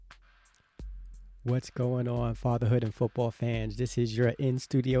What's going on, fatherhood and football fans? This is your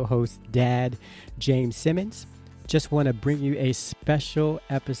in-studio host, Dad James Simmons. Just want to bring you a special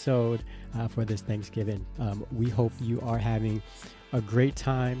episode for this Thanksgiving. We hope you are having a great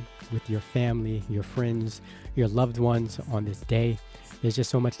time with your family, your friends, your loved ones on this day. There's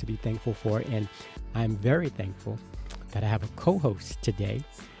just so much to be thankful for, and I'm very thankful that I have a co-host today,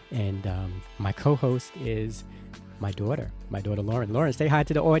 and my co-host is my daughter Lauren. Lauren, say hi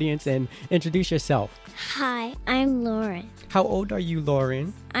to the audience and introduce yourself. Hi, I'm Lauren. How old are you,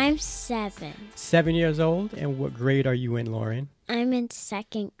 Lauren? I'm 7. 7 years old. And what grade are you in, Lauren? I'm in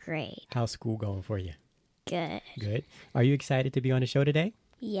 2nd grade. How's school going for you? Good. Good. Are you excited to be on the show today?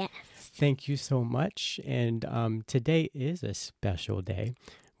 Yes. Thank you so much. And today is a special day.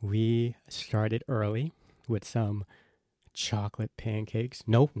 We started early with some chocolate pancakes.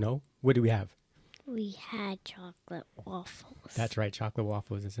 No. What do we have? We had chocolate waffles. That's right, chocolate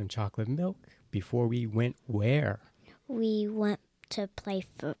waffles and some chocolate milk before we went where? We went to play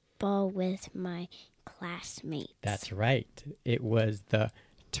football with my classmates. That's right. It was the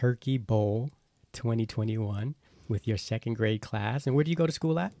Turkey Bowl 2021 with your 2nd grade class. And where do you go to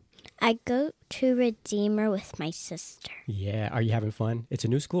school at? I go to Redeemer with my sister. Yeah. Are you having fun? It's a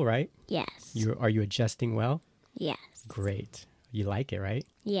new school, right? Yes. Are you adjusting well? Yes. Great. You like it, right?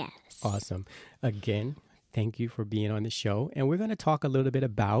 Yes. Awesome. Again, thank you for being on the show. And we're going to talk a little bit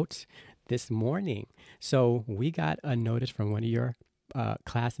about this morning. So we got a notice from one of your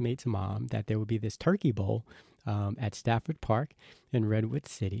classmates' mom that there would be this turkey bowl at Stafford Park in Redwood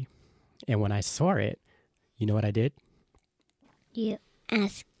City. And when I saw it, you know what I did? You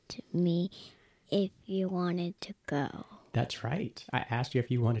asked me if you wanted to go. That's right. I asked you if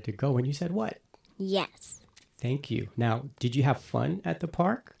you wanted to go, and you said what? Yes. Thank you. Now, did you have fun at the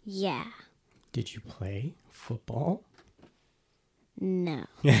park? Yeah. Did you play football? No.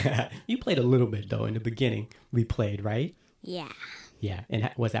 You played a little bit, though, in the beginning. We played, right? Yeah. Yeah.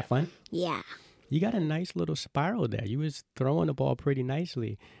 And was that fun? Yeah. You got a nice little spiral there. You was throwing the ball pretty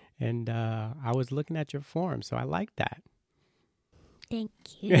nicely. And I was looking at your form, so I like that. Thank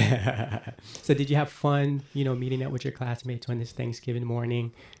you. So did you have fun, meeting up with your classmates on this Thanksgiving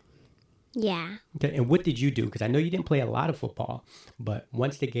morning? Yeah. Okay, and what did you do? Because I know you didn't play a lot of football, but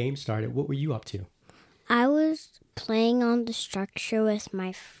once the game started, what were you up to? I was playing on the structure with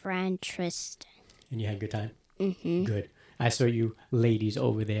my friend Tristan. And you had a good time? Mm-hmm. Good. I saw you ladies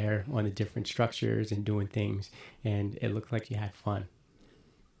over there on the different structures and doing things, and it looked like you had fun.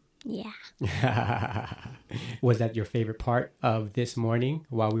 Yeah. Was that your favorite part of this morning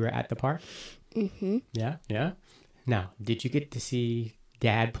while we were at the park? Mm-hmm. Yeah. Now, did you get to see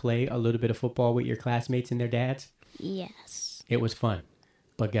Dad play a little bit of football with your classmates and their dads? Yes. It was fun.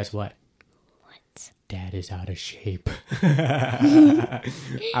 But guess what? What? Dad is out of shape.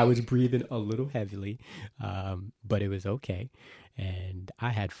 I was breathing a little heavily, but it was okay. And I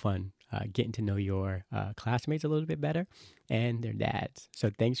had fun getting to know your classmates a little bit better and their dads. So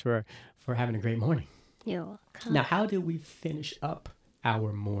thanks for having a great morning. You're welcome. Now, how did we finish up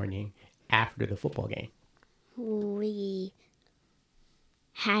our morning after the football game? We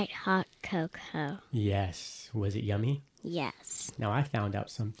had hot cocoa. Yes. Was it yummy? Yes. Now, I found out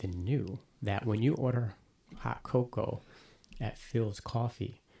something new, that when you order hot cocoa at Phil's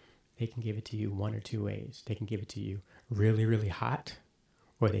Coffee, they can give it to you one or two ways. They can give it to you really, really hot,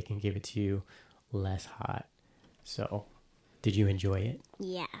 or they can give it to you less hot. So, did you enjoy it?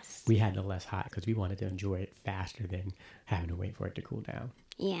 Yes. We had the less hot because we wanted to enjoy it faster than having to wait for it to cool down.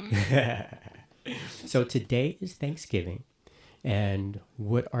 Yeah. So, today is Thanksgiving. And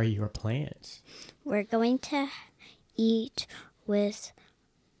what are your plans? We're going to eat with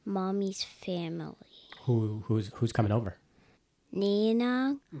Mommy's family. Who's coming over?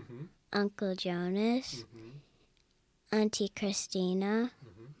 Nina, Uncle Jonas, Auntie Christina,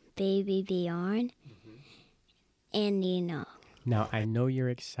 Baby Bjorn, and Nina. Now, I know you're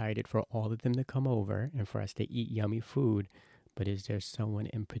excited for all of them to come over and for us to eat yummy food, but is there someone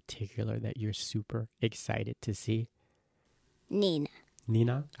in particular that you're super excited to see? Nina.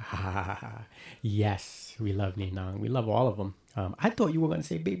 Nina? Ah, yes, we love Nina. We love all of them. I thought you were going to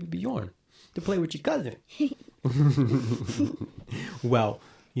say Baby Bjorn to play with your cousin. Well,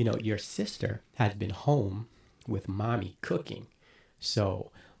 your sister has been home with Mommy cooking.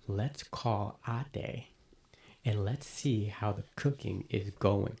 So let's call Ate and let's see how the cooking is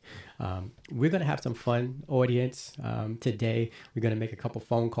going. We're going to have some fun, audience. Today, we're going to make a couple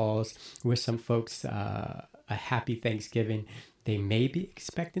phone calls with some folks. A happy Thanksgiving. They may be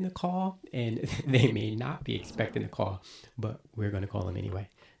expecting a call and they may not be expecting a call, but we're going to call them anyway.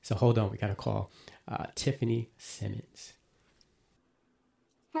 So hold on, we got to call Tiffany Simmons.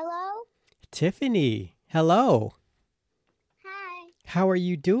 Hello? Tiffany, hello. Hi. How are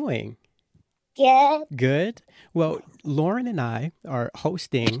you doing? Good. Good. Well, Lauren and I are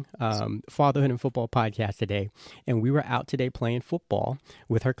hosting Fatherhood and Football podcast today, and we were out today playing football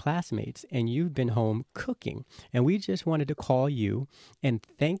with her classmates, and you've been home cooking, and we just wanted to call you and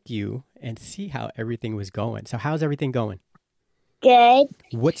thank you and see how everything was going. So how's everything going? Good.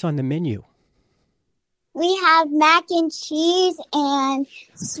 What's on the menu? We have mac and cheese and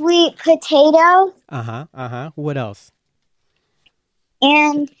sweet potato, What else?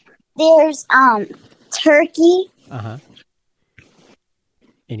 and there's turkey,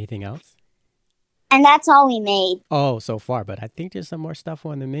 Anything else? and that's all we made. Oh, so far, but I think there's some more stuff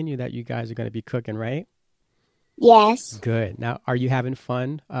on the menu that you guys are going to be cooking, right? Yes. Good. Now, are you having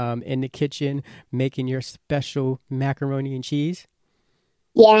fun in the kitchen making your special macaroni and cheese?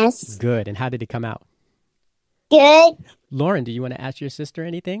 Yes. Good. And how did it come out? Good. Lauren, do you want to ask your sister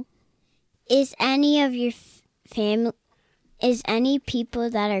anything? Is any of your family? Is any people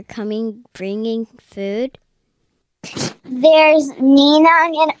that are coming bringing food? There's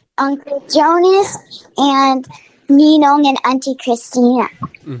Ninong and Uncle Jonas and Ninong and Auntie Christina.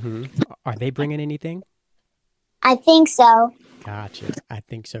 Mm-hmm. Are they bringing anything? I think so. Gotcha. I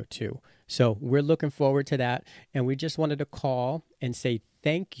think so too. So we're looking forward to that. And we just wanted to call and say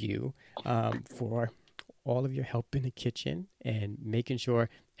thank you for all of your help in the kitchen and making sure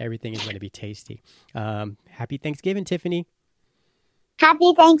everything is going to be tasty. Happy Thanksgiving, Tiffany.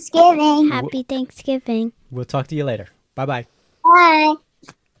 Happy Thanksgiving. Happy Thanksgiving. We'll talk to you later. Bye-bye. Bye.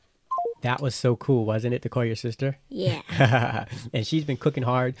 That was so cool, wasn't it, to call your sister? Yeah. And she's been cooking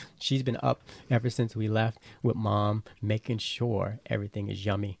hard. She's been up ever since we left with Mom, making sure everything is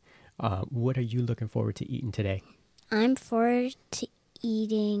yummy. What are you looking forward to eating today? I'm forward to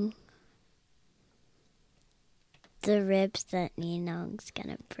eating the ribs that Ninong's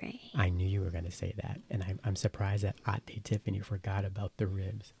gonna bring. I knew you were going to say that, and I'm surprised that Auntie Tiffany forgot about the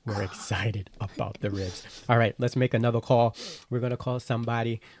ribs. We're excited about the ribs. All right, let's make another call. We're going to call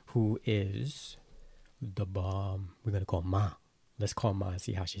somebody who is the bomb. We're going to call Ma. Let's call Ma and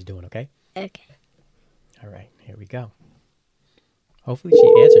see how she's doing, okay? Okay. All right, here we go. Hopefully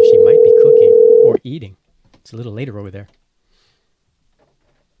she answers. She might be cooking or eating. It's a little later over there.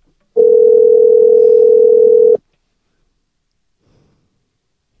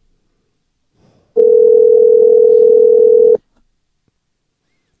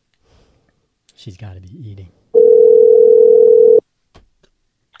 She's got to be eating.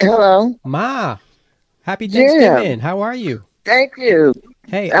 Hello. Ma, happy Thanksgiving. Yeah. How are you? Thank you.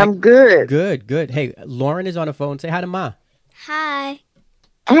 Hey, I'm good. Good. Hey, Lauren is on the phone. Say hi to Ma. Hi.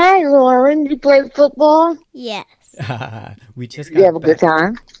 Hi, Lauren. You play football? Yes. We just got Did you have a back. good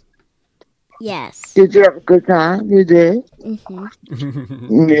time? Yes. Did you have a good time? You did?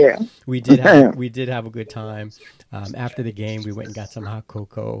 Mm-hmm. Yeah. We did have a good time. After the game, we went and got some hot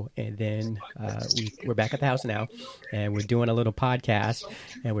cocoa, and then we're back at the house now, and we're doing a little podcast,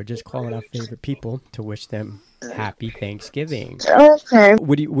 and we're just calling our favorite people to wish them happy Thanksgiving. Okay.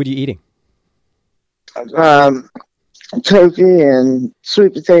 What are you eating? Turkey and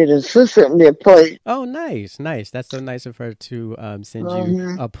sweet potatoes. She sent me a plate. Oh, nice. That's so nice of her to send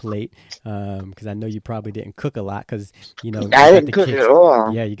you a plate, because I know you probably didn't cook a lot, because you know I didn't cook at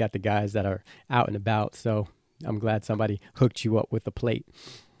all. Yeah, you got the guys that are out and about, so I'm glad somebody hooked you up with a plate.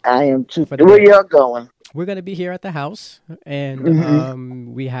 I am too. Where y'all going? We're going to be here at the house,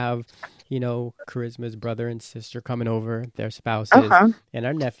 and we have, Charisma's brother and sister coming over, their spouses, and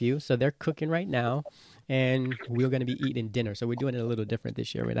our nephew. So they're cooking right now, and we're going to be eating dinner. So we're doing it a little different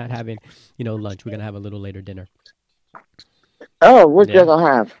this year. We're not having, lunch. We're going to have a little later dinner. Oh, what y'all going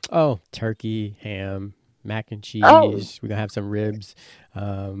to have? Oh, turkey, ham, mac and cheese. We're going to have some ribs. We're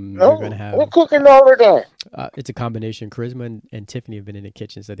going to have... We're cooking all of that. It's a combination. Charisma and Tiffany have been in the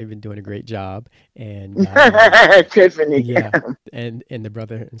kitchen, so they've been doing a great job. And Tiffany. Yeah. And the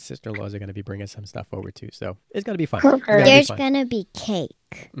brother and sister-in-laws are going to be bringing some stuff over, too. So it's going to be fun. Okay. There's going to be cake.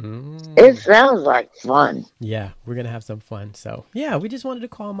 It sounds like fun. Yeah, we're going to have some fun. So, yeah, we just wanted to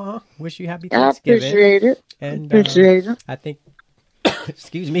call Ma. Wish you happy Thanksgiving. I appreciate it. And appreciate it. I think...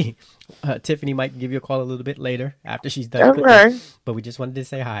 excuse me, Tiffany might give you a call a little bit later after she's done cooking. But we just wanted to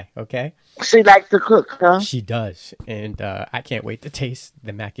say hi, okay? She likes to cook, huh? She does. And I can't wait to taste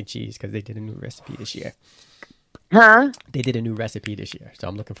the mac and cheese because they did a new recipe this year. Huh? They did a new recipe this year. So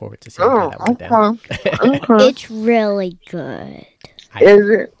I'm looking forward to seeing how that went down. It's really good. Is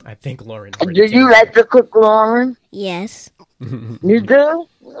it? I think Lauren. Do you like to cook, Lauren? Yes. You do?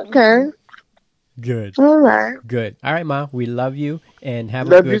 Okay. Good. All right. Good. All right, Ma. We love you and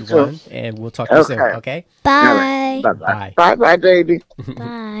have a good one. And we'll talk to you soon, okay? Bye. Bye-bye. Bye-bye, baby.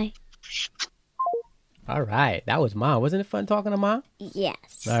 Bye. All right. That was Mom. Wasn't it fun talking to Mom?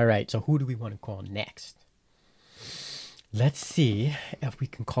 Yes. All right. So who do we want to call next? Let's see if we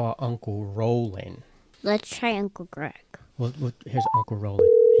can call Uncle Roland. Let's try Uncle Greg. Well, here's Uncle Roland.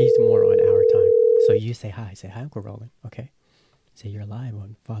 He's more on our time. So you say hi. Say hi, Uncle Roland. Okay. Say you're live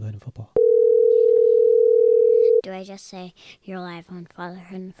on Fatherhood and Football. Do I just say you're live on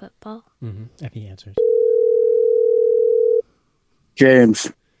Fatherhood and Football? Mm-hmm. If he answers.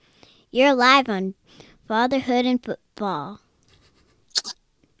 James. You're live on Fatherhood and Football.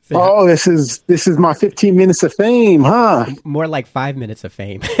 Say Oh, this is my 15 minutes of fame, huh? more like 5 minutes of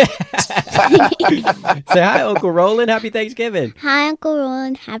fame. Say hi, Uncle Roland. Happy Thanksgiving. Hi, Uncle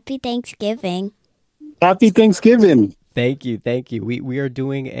Roland. Happy Thanksgiving. Happy Thanksgiving. Thank you. We are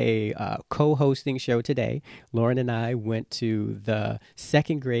doing a co-hosting show today. Lauren and I went to the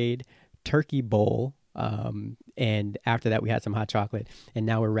second grade turkey bowl, and after that we had some hot chocolate, and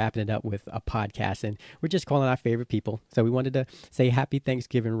now we're wrapping it up with a podcast, and we're just calling our favorite people. So we wanted to say happy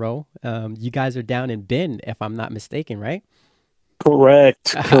Thanksgiving, Ro. You guys are down in Bend, if I'm not mistaken, right?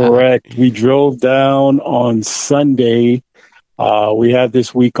 Correct. We drove down on Sunday. We had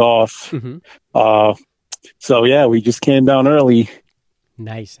this week off. Mm-hmm. So yeah, we just came down early.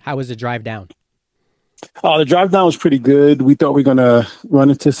 Nice. How was the drive down? The drive down was pretty good. We thought we were going to run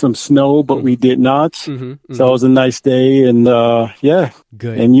into some snow, but we did not. Mm-hmm. So it was a nice day, and yeah.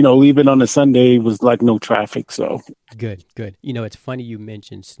 Good. And, leaving on a Sunday was like no traffic, so. Good. It's funny you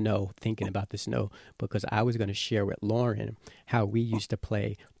mentioned snow, thinking about the snow, because I was going to share with Lauren how we used to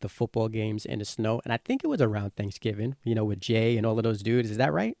play the football games in the snow, and I think it was around Thanksgiving, with Jay and all of those dudes. Is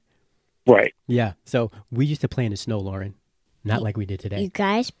that right? Right. Yeah. So we used to play in the snow, Lauren, not like we did today. You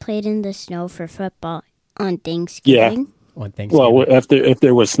guys played in the snow for football on Thanksgiving? Yeah. On Thanksgiving. Well, if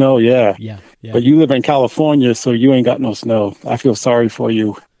there was snow, yeah. Yeah. But you live in California, so you ain't got no snow. I feel sorry for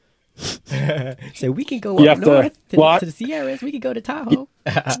you. So we can go You up have to- north to what? the Sierras. We can go to Tahoe.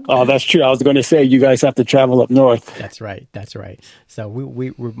 Oh, that's true. I was going to say you guys have to travel up north. That's right. So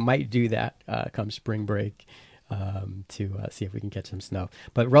we might do that come spring break to see if we can catch some snow.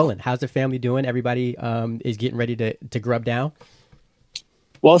 But Roland, how's the family doing? Everybody is getting ready to grub down?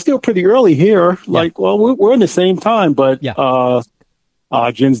 Well, it's still pretty early here. We're in the same time, but Yeah.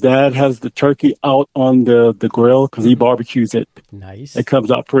 Jen's dad has the turkey out on the grill because he barbecues it. Nice. It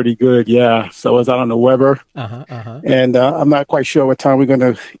comes out pretty good, yeah. So it's out on the Weber. And I'm not quite sure what time we're going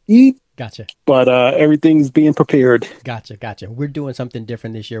to eat. Gotcha. But everything's being prepared. Gotcha. We're doing something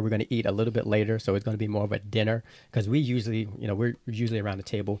different this year. We're going to eat a little bit later, so it's going to be more of a dinner because we're usually around the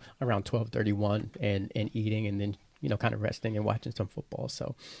table around 12:31 and eating, and then kind of resting and watching some football.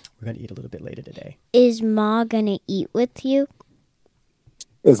 So we're going to eat a little bit later today. Is Ma going to eat with you?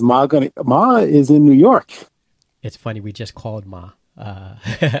 Ma is in New York. It's funny. We just called Ma.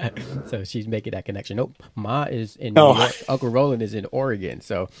 So she's making that connection. Nope. Ma is in New York. Uncle Roland is in Oregon.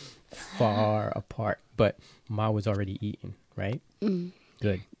 So far apart. But Ma was already eating, right? Mm.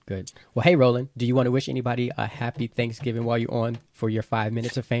 Good. Well, hey, Roland, do you want to wish anybody a happy Thanksgiving while you're on for your 5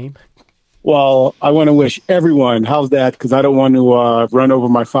 minutes of fame? Well, I want to wish everyone, how's that? Because I don't want to run over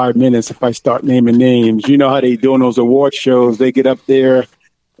my 5 minutes if I start naming names. You know how they do on those award shows. They get up there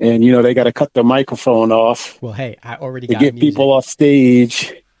and, they got to cut the microphone off. Well, hey, I already to got get music. people off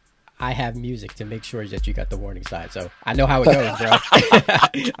stage. I have music to make sure that you got the warning sign. So I know how it goes,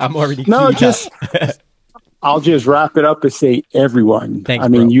 bro. I'm already keyed up. I'll just wrap it up and say everyone. Thanks, I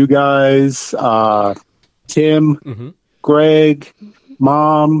mean, bro. you guys, Tim, Greg,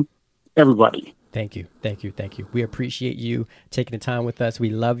 Mom, everybody. Thank you. We appreciate you taking the time with us. We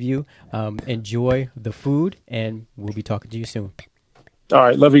love you. Enjoy the food, and we'll be talking to you soon. All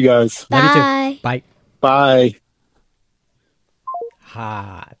right. Love you guys. Love you Bye. too. Bye.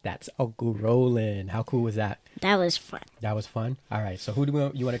 Bye. That's Uncle Roland. How cool was that? That was fun. That was fun. All right. So you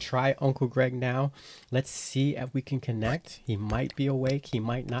want to try Uncle Greg now? Let's see if we can connect. He might be awake. He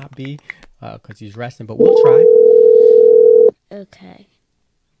might not be because he's resting, but we'll try. Okay.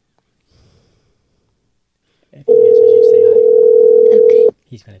 If he answers, you say hi. Okay.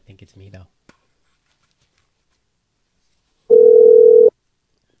 He's going to think it's me, though.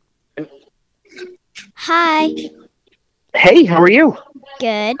 Hi. Hey, how are you?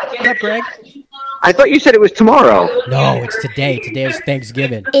 Good. What's up, Greg? I thought you said it was tomorrow. No, it's today. Today is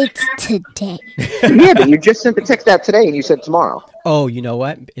Thanksgiving. It's today. Yeah, but you just sent the text out today and you said tomorrow. Oh, you know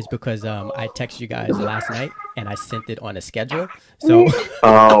what? It's because I texted you guys last night and I sent it on a schedule. So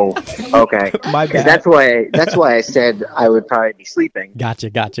Oh, okay. my bad. That's why I said I would probably be sleeping.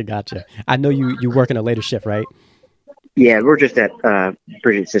 Gotcha. I know you working a later shift, right? Yeah, we're just at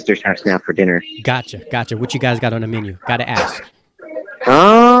Bridget's sister's house now for dinner. Gotcha. What you guys got on the menu? Gotta ask.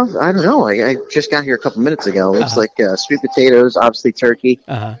 I don't know. I just got here a couple minutes ago. It's Uh-huh. like sweet potatoes, obviously turkey,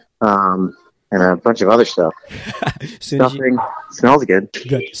 Uh and a bunch of other stuff. huh. Soon as you Stuffing. Smells good.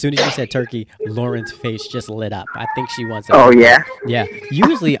 Good. As soon as you said turkey, Lauren's face just lit up. I think she wants a Oh, turkey. yeah? Yeah.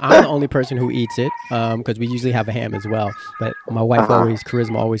 Usually, I'm the only person who eats it because we usually have a ham as well. But my wife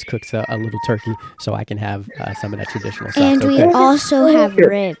Charisma always cooks a little turkey so I can have some of that traditional stuff. And So we good. also have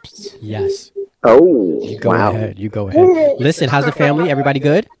ribs. Yes. Oh, You go wow. ahead. You go ahead. Listen, how's the family? Everybody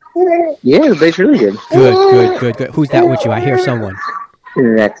good? Yeah, everybody's really good. Good. Who's that with you? I hear someone.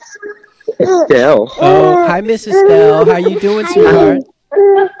 That's Estelle. Oh, hi, Miss Estelle. How you doing, sweetheart?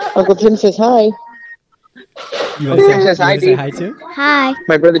 Uncle Jim says hi. You want to Jim says hi, say Dee. hi too? Hi.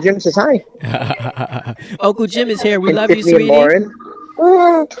 My brother Jim says hi. Uncle Jim is here. We And love you, Tiffany and sweetie.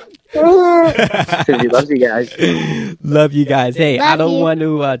 Lauren. Says he loves you guys. Love you guys. Hey, I Love don't you. want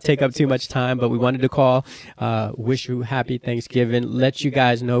to take up too much time, but we wanted to call, wish you happy Thanksgiving, let you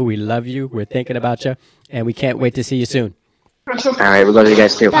guys know we love you, we're thinking about you, and we can't wait to see you soon. All right, we love you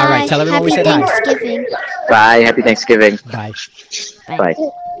guys too. Bye. right, tell everyone we Happy said hi. Thanksgiving. Bye. Happy Thanksgiving. Bye. Bye.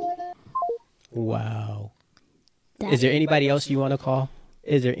 Wow. Is there anybody else you want to call?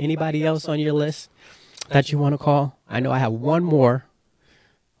 Is there anybody else on your list that you want to call? I know I have one more,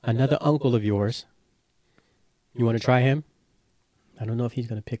 another uncle of yours. You want to try him? I don't know if he's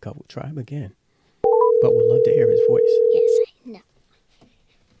going to pick up. We'll try him again. But we'd love to hear his voice. Yes, I know.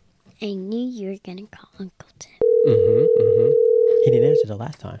 I knew you were going to call Uncle Tim. He didn't answer the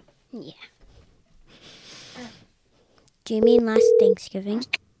last time. Yeah. Do you mean last Thanksgiving?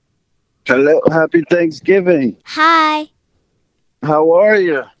 Hello, happy Thanksgiving. Hi. How are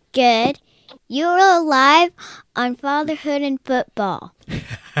you? Good. You were live on Fatherhood and Football.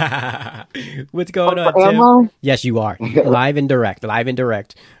 What's going on, Am Tim? Yes, you are. Live and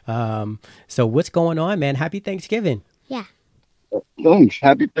direct. So what's going on, man? Happy Thanksgiving. Yeah. Thanks.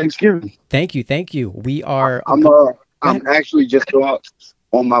 Happy Thanksgiving. Thank you. We are I'm actually just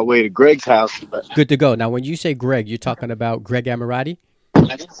on my way to Greg's house. good to go. Now, when you say Greg, you're talking about Greg Amorati?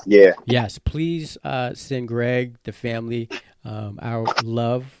 Yeah. Yes, please send Greg, the family, our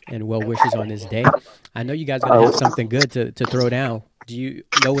love and well wishes on this day. I know you guys are going to have something good to throw down. Do you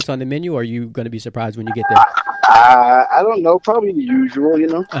know what's on the menu, or are you going to be surprised when you get there? I don't know. Probably the usual, you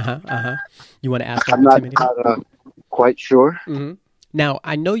know. You want to ask I'm Uncle not, Tim anything? quite sure. Now,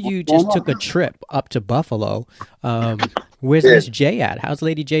 I know you just took a trip up to Buffalo. Where's Miss J at? How's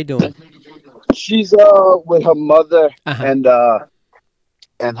Lady J doing? She's with her mother and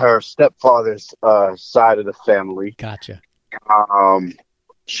her stepfather's side of the family. Gotcha.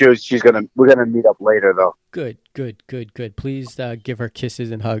 We're gonna meet up later though. Good. Please give her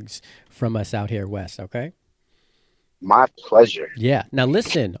kisses and hugs from us out here west, okay? My pleasure. Yeah. Now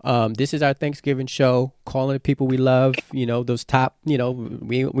listen, this is our Thanksgiving show, calling the people we love, those top,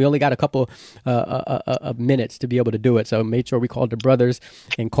 we only got a couple of minutes to be able to do it. So made sure we called the brothers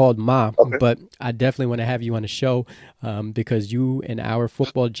and called Mom. Okay. But I definitely want to have you on the show because you and our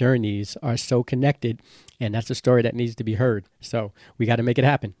football journeys are so connected, and that's a story that needs to be heard. So we got to make it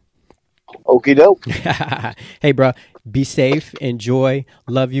happen. Okie doke. Hey, bro, be safe, enjoy,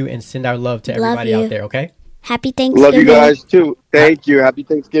 love you, and send our love to everybody you. out there, okay? Happy Thanksgiving. Love you guys too. Thank you. Happy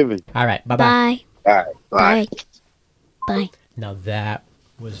Thanksgiving. All right. Bye-bye. Bye. All right. Bye. Bye. Now that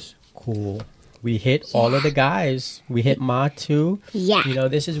was cool. We hit all of the guys. We hit Ma too. Yeah.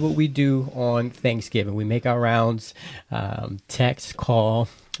 This is what we do on Thanksgiving. We make our rounds, text, call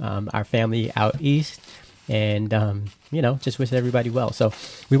our family out east, and, just wish everybody well. So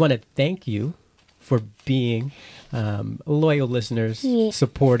we want to thank you for being loyal listeners,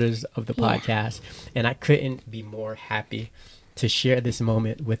 supporters of the podcast. And I couldn't be more happy to share this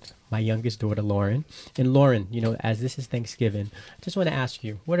moment with my youngest daughter, Lauren. And Lauren, as this is Thanksgiving, I just want to ask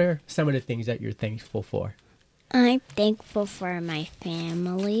you, what are some of the things that you're thankful for? I'm thankful for my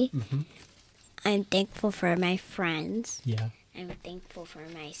family. I'm thankful for my friends. Yeah. I'm thankful for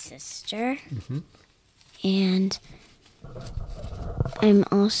my sister. And I'm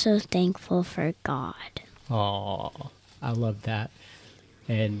also thankful for God. Oh, I love that.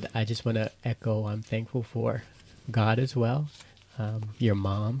 And I just want to echo, I'm thankful for God as well, your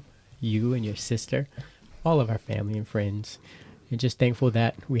mom, you and your sister, all of our family and friends, and just thankful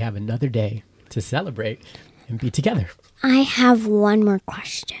that we have another day to celebrate and be together. I have one more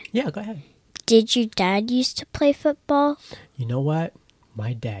question. Yeah, go ahead. Did your dad used to play football? You know what?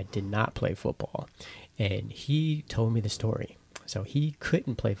 My dad did not play football, and he told me the story. So he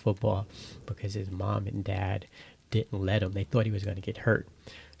couldn't play football because his mom and dad didn't let him. They thought he was going to get hurt.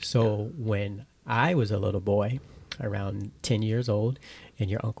 So when I was a little boy, around 10 years old, and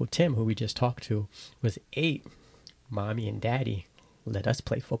your Uncle Tim, who we just talked to, was 8, Mommy and Daddy let us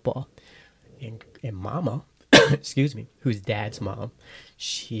play football. And Mama, excuse me, who's Dad's mom,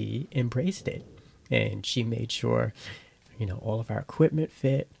 she embraced it. And she made sure, all of our equipment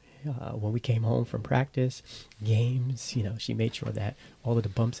fit. When we came home from practice, games, she made sure that all of the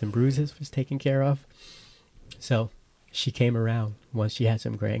bumps and bruises was taken care of. So she came around once she had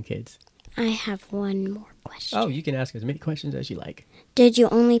some grandkids. I have one more question. Oh, you can ask as many questions as you like. Did you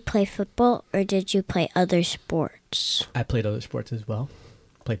only play football or did you play other sports? I played other sports as well.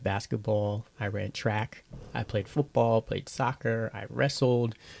 Played basketball. I ran track. I played football, played soccer. I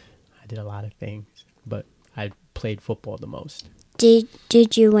wrestled. I did a lot of things, but I played football the most.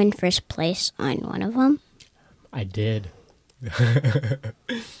 Did you win first place on one of them? I did.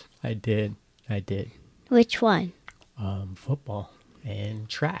 I did. Which one? Football and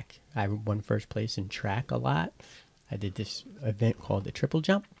track. I won first place in track a lot. I did this event called the triple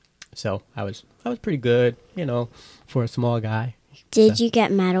jump. So I was pretty good, for a small guy. Did you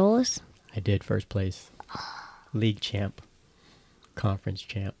get medals? I did first place. League champ. Conference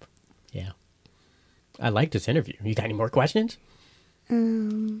champ. Yeah. I like this interview. You got any more questions?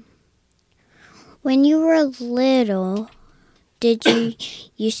 When you were little, did you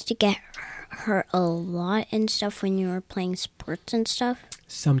used to get hurt a lot and stuff when you were playing sports and stuff?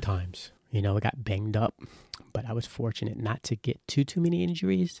 Sometimes. I got banged up, but I was fortunate not to get too many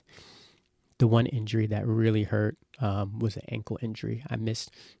injuries. The one injury that really hurt was an ankle injury. I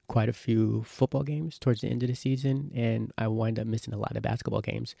missed quite a few football games towards the end of the season, and I wound up missing a lot of basketball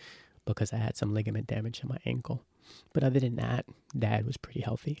games because I had some ligament damage in my ankle. But other than that, Dad was pretty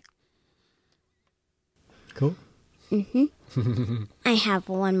healthy. Cool. Mm-hmm. I have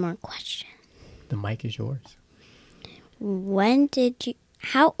one more question. The mic is yours.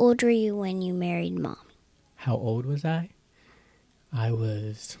 How old were you when you married Mom? How old was I? I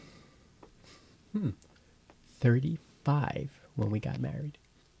was 35 when we got married.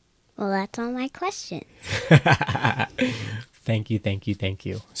 Well, that's all my questions. Thank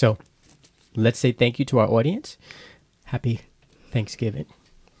you. So let's say thank you to our audience. Happy Thanksgiving.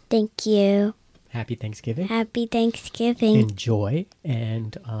 Thank you. Happy Thanksgiving. Happy Thanksgiving. Enjoy.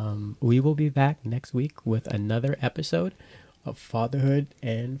 And we will be back next week with another episode of Fatherhood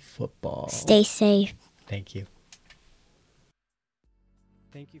and Football. Stay safe. Thank you.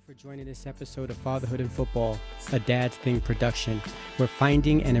 Thank you for joining this episode of Fatherhood and Football, a Dad's Thing production, where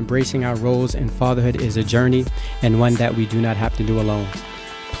finding and embracing our roles in fatherhood is a journey and one that we do not have to do alone.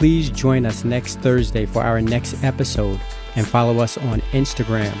 Please join us next Thursday for our next episode and follow us on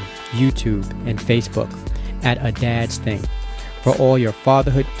Instagram, YouTube, and Facebook at A Dad's Thing for all your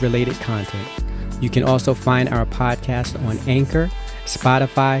fatherhood-related content. You can also find our podcast on Anchor,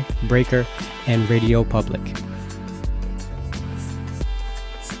 Spotify, Breaker, and Radio Public.